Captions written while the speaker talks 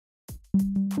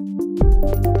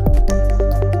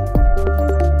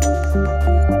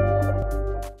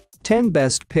Ten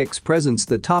Best Picks presents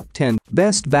the top 10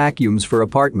 best vacuums for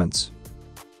apartments.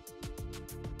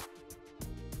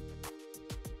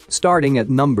 Starting at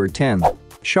number 10.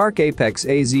 Shark Apex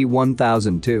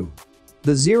AZ1002.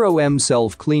 The 0M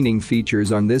self-cleaning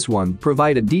features on this one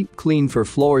provide a deep clean for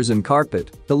floors and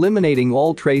carpet, eliminating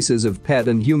all traces of pet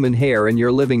and human hair in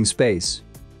your living space.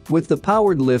 With the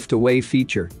powered lift-away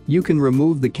feature, you can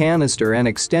remove the canister and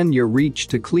extend your reach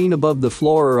to clean above the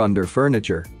floor or under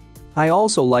furniture. I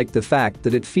also like the fact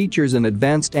that it features an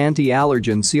advanced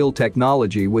anti-allergen seal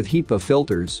technology with HEPA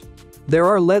filters. There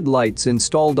are LED lights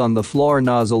installed on the floor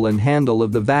nozzle and handle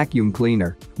of the vacuum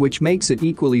cleaner, which makes it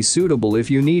equally suitable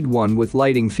if you need one with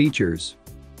lighting features.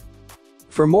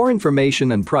 For more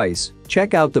information and price,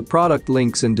 check out the product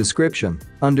links in description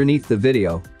underneath the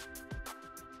video.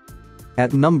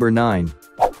 At number 9.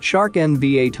 Shark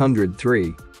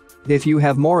NV803. If you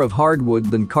have more of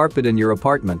hardwood than carpet in your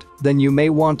apartment, then you may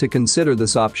want to consider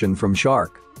this option from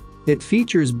Shark. It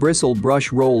features bristle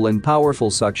brush roll and powerful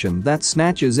suction that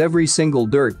snatches every single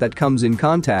dirt that comes in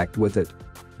contact with it.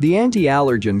 The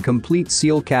anti-allergen complete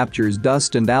seal captures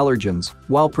dust and allergens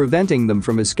while preventing them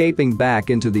from escaping back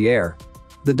into the air.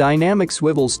 The dynamic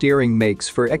swivel steering makes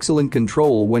for excellent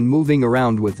control when moving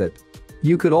around with it.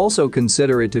 You could also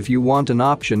consider it if you want an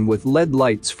option with LED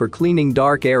lights for cleaning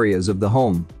dark areas of the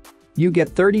home. You get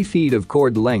 30 feet of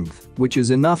cord length, which is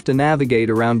enough to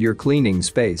navigate around your cleaning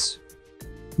space.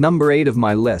 Number 8 of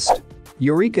my list.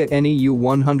 Eureka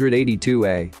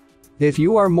NEU182A. If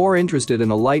you are more interested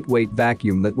in a lightweight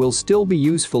vacuum that will still be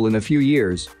useful in a few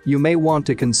years, you may want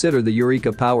to consider the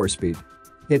Eureka Power Speed.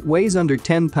 It weighs under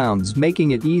 10 pounds,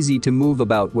 making it easy to move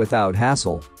about without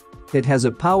hassle. It has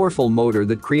a powerful motor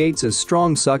that creates a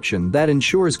strong suction that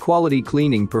ensures quality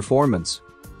cleaning performance.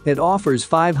 It offers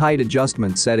 5 height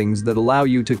adjustment settings that allow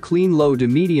you to clean low to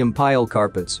medium pile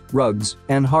carpets, rugs,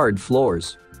 and hard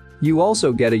floors. You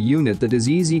also get a unit that is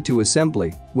easy to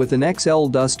assembly, with an XL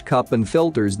dust cup and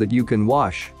filters that you can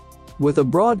wash. With a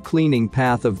broad cleaning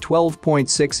path of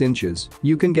 12.6 inches,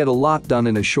 you can get a lot done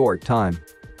in a short time.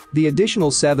 The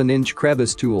additional 7-inch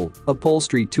crevice tool,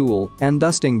 upholstery tool, and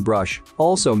dusting brush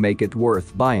also make it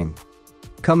worth buying.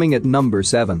 Coming at number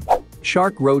 7.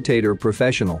 Shark Rotator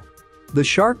Professional. The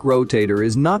Shark Rotator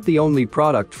is not the only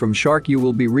product from Shark you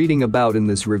will be reading about in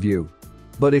this review.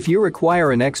 But if you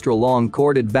require an extra long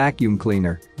corded vacuum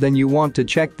cleaner, then you want to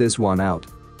check this one out.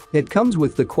 It comes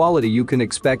with the quality you can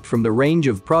expect from the range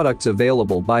of products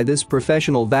available by this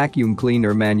professional vacuum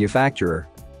cleaner manufacturer.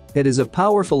 It is a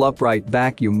powerful upright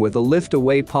vacuum with a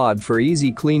lift-away pod for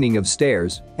easy cleaning of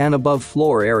stairs and above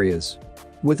floor areas.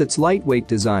 With its lightweight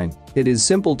design, it is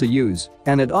simple to use,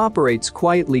 and it operates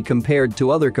quietly compared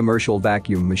to other commercial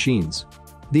vacuum machines.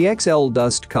 The XL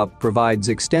dust cup provides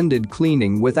extended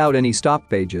cleaning without any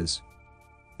stoppages.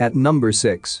 At number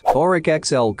 6. ORECK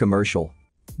XL Commercial.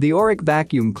 The ORECK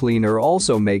vacuum cleaner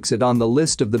also makes it on the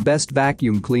list of the best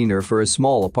vacuum cleaner for a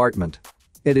small apartment.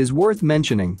 It is worth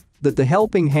mentioning that the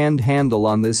helping hand handle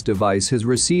on this device has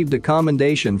received a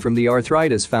commendation from the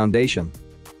Arthritis Foundation.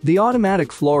 The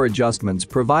automatic floor adjustments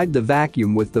provide the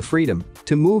vacuum with the freedom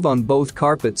to move on both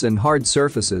carpets and hard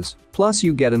surfaces, plus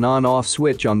you get an on-off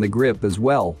switch on the grip as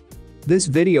well. This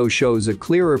video shows a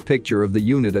clearer picture of the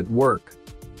unit at work.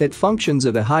 It functions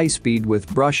at a high speed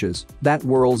with brushes that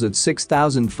whirls at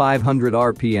 6,500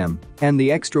 RPM, and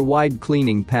the extra wide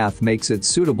cleaning path makes it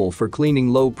suitable for cleaning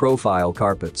low-profile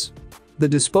carpets. The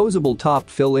disposable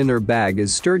top-fill inner bag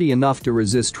is sturdy enough to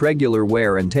resist regular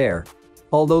wear and tear,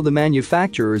 although the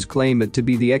manufacturers claim it to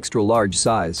be the extra-large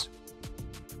size.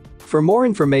 For more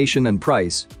information and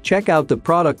price, check out the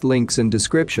product links in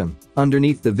description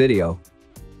underneath the video.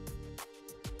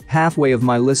 Halfway of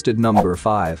my listed number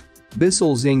 5.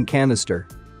 Bissell Zing Canister.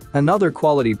 Another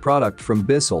quality product from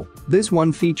Bissell, this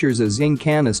one features a Zing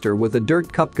canister with a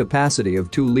dirt cup capacity of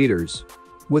 2 liters.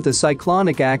 With a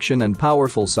cyclonic action and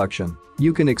powerful suction,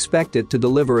 you can expect it to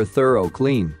deliver a thorough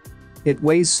clean. It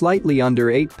weighs slightly under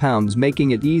 8 pounds,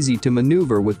 making it easy to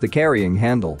maneuver with the carrying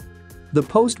handle. The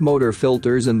post-motor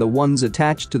filters and the ones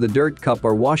attached to the dirt cup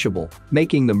are washable,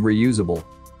 making them reusable.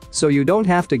 So you don't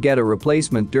have to get a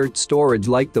replacement dirt storage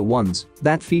like the ones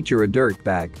that feature a dirt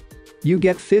bag. You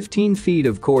get 15 feet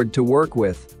of cord to work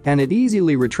with, and it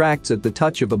easily retracts at the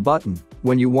touch of a button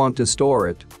when you want to store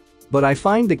it. But I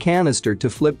find the canister to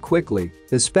flip quickly,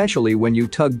 especially when you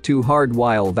tug too hard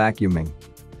while vacuuming.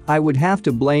 I would have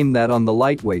to blame that on the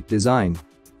lightweight design.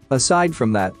 Aside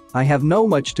from that, I have no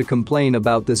much to complain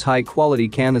about this high-quality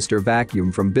canister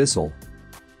vacuum from Bissell.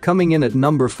 Coming in at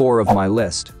number 4 of my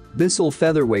list. Bissell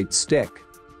Featherweight Stick.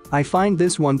 I find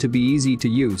this one to be easy to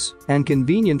use and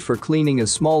convenient for cleaning a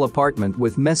small apartment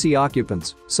with messy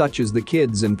occupants, such as the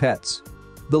kids and pets.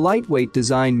 The lightweight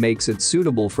design makes it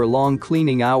suitable for long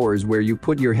cleaning hours where you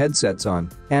put your headsets on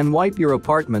and wipe your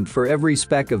apartment for every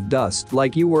speck of dust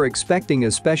like you were expecting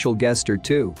a special guest or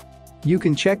two. You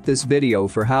can check this video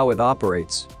for how it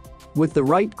operates. With the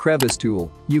right crevice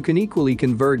tool, you can equally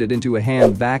convert it into a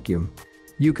hand vacuum.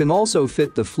 You can also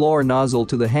fit the floor nozzle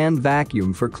to the hand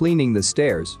vacuum for cleaning the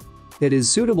stairs. It is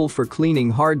suitable for cleaning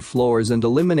hard floors and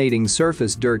eliminating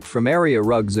surface dirt from area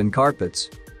rugs and carpets.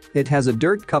 It has a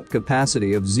dirt cup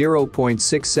capacity of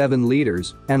 0.67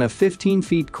 liters and a 15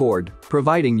 feet cord,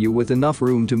 providing you with enough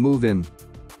room to move in.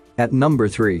 At number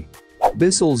 3.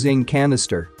 Bissell Zing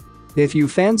Canister. If you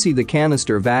fancy the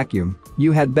canister vacuum,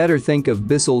 you had better think of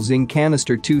Bissell Zing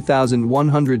Canister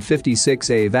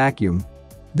 2156A vacuum.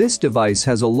 This device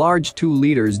has a large 2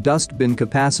 liters dust bin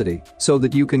capacity so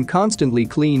that you can constantly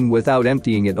clean without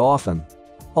emptying it often.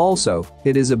 Also,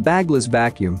 it is a bagless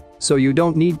vacuum, so you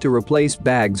don't need to replace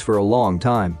bags for a long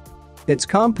time. Its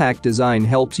compact design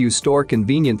helps you store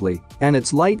conveniently, and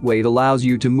its lightweight allows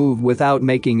you to move without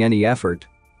making any effort.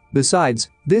 Besides,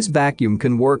 this vacuum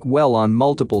can work well on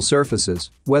multiple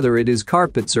surfaces, whether it is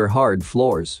carpets or hard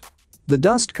floors. The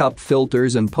dust cup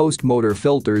filters and post-motor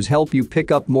filters help you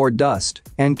pick up more dust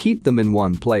and keep them in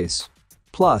one place.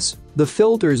 Plus, the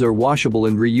filters are washable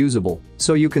and reusable,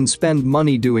 so you can spend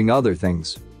money doing other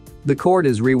things. The cord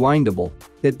is rewindable.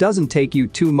 It doesn't take you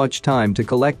too much time to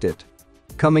collect it.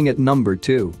 Coming at number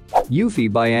 2.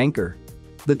 Eufy by Anker.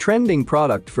 The trending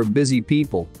product for busy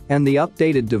people and the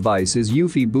updated device is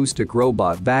eufy Boostic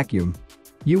Robot Vacuum.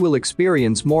 You will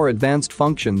experience more advanced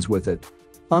functions with it.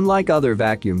 Unlike other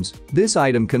vacuums, this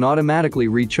item can automatically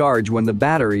recharge when the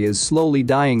battery is slowly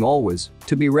dying always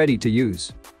to be ready to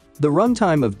use. The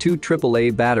runtime of 2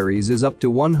 AAA batteries is up to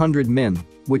 100 min,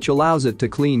 which allows it to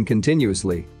clean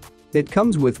continuously. It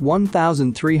comes with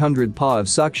 1300 PA of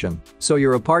suction, so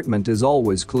your apartment is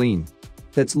always clean.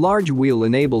 Its large wheel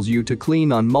enables you to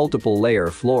clean on multiple layer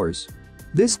floors.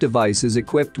 This device is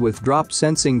equipped with drop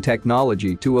sensing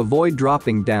technology to avoid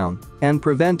dropping down and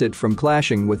prevent it from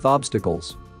clashing with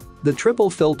obstacles. The triple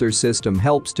filter system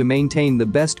helps to maintain the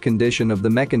best condition of the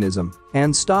mechanism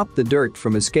and stop the dirt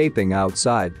from escaping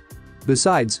outside.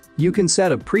 Besides, you can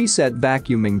set a preset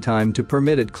vacuuming time to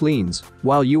permit it cleans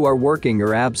while you are working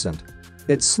or absent.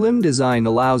 Its slim design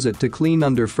allows it to clean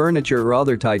under furniture or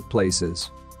other tight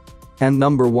places. And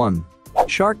number 1.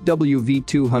 Shark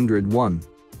WV201.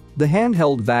 The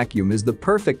handheld vacuum is the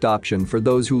perfect option for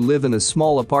those who live in a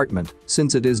small apartment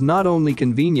since it is not only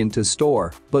convenient to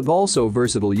store but also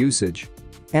versatile usage.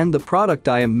 And the product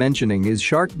I am mentioning is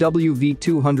Shark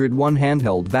WV201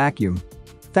 handheld vacuum.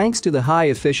 Thanks to the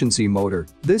high-efficiency motor,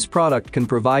 this product can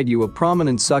provide you a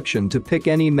prominent suction to pick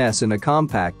any mess in a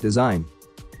compact design.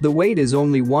 The weight is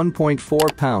only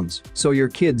 1.4 pounds, so your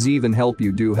kids even help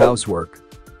you do housework.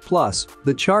 Plus,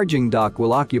 the charging dock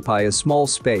will occupy a small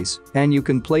space and you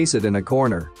can place it in a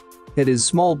corner. It is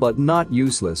small but not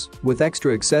useless. With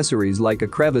extra accessories like a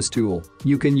crevice tool,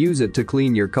 you can use it to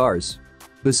clean your cars.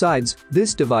 Besides,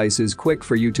 this device is quick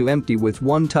for you to empty with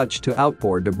one touch to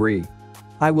outpour debris.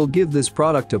 I will give this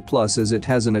product a plus as it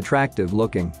has an attractive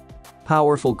looking.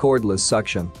 Powerful cordless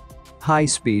suction. High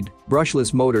speed,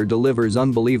 brushless motor delivers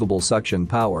unbelievable suction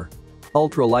power.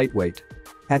 Ultra lightweight.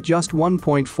 At just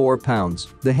 1.4 pounds,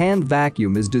 the hand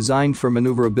vacuum is designed for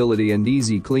maneuverability and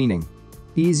easy cleaning.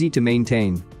 Easy to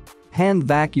maintain. Hand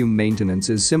vacuum maintenance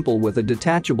is simple with a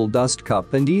detachable dust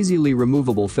cup and easily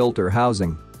removable filter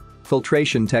housing.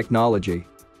 Filtration technology.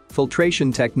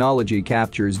 Filtration technology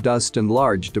captures dust and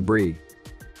large debris.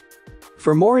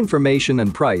 For more information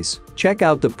and price, check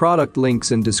out the product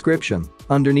links in description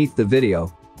underneath the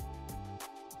video.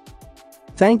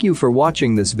 Thank you for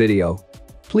watching this video.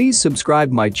 Please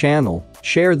subscribe my channel,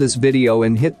 share this video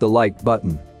and hit the like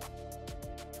button.